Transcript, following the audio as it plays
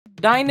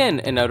Dine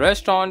in a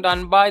restaurant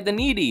and buy the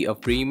needy a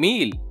free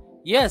meal.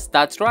 Yes,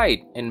 that's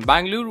right. In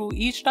Bangalore,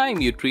 each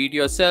time you treat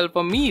yourself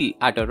a meal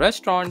at a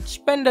restaurant,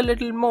 spend a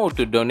little more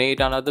to donate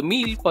another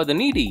meal for the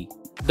needy.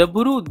 The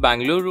Burud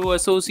Bangalore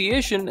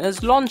Association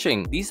is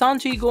launching the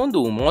Sanchi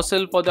Gondu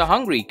Morsel for the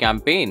Hungry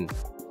campaign.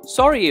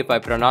 Sorry if I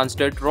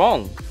pronounced it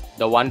wrong.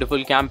 The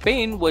wonderful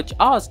campaign which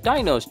asks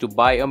diners to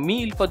buy a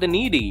meal for the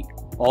needy.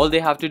 All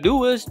they have to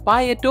do is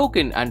buy a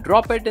token and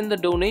drop it in the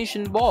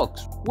donation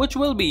box, which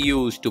will be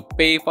used to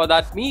pay for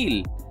that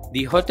meal.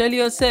 The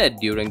hotelier said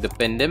during the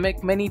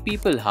pandemic many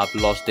people have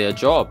lost their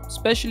job,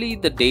 especially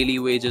the daily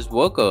wages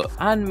worker,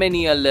 and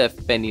many are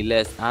left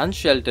penniless and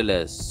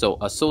shelterless. So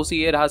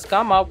Associate has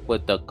come up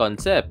with a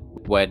concept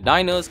where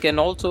diners can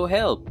also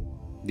help.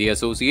 The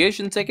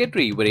association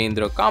secretary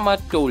Virendra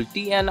Kamath told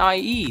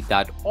TNIE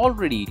that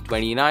already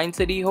 29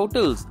 city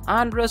hotels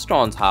and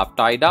restaurants have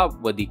tied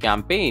up with the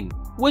campaign,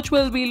 which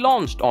will be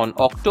launched on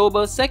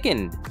October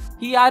 2nd.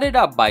 He added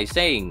up by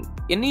saying,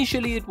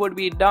 initially it would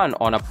be done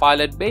on a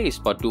pilot base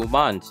for 2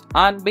 months,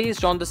 and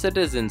based on the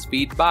citizens'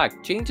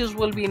 feedback, changes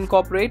will be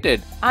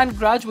incorporated and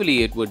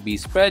gradually it would be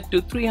spread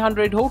to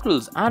 300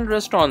 hotels and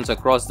restaurants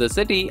across the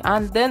city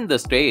and then the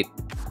state.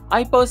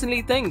 I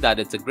personally think that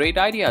it's a great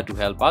idea to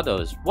help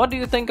others. What do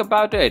you think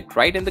about it?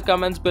 Write in the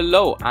comments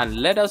below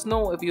and let us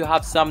know if you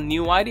have some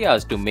new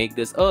ideas to make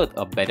this earth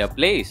a better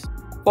place.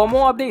 For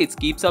more updates,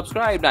 keep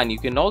subscribed and you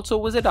can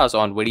also visit us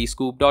on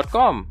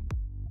VidiScoop.com.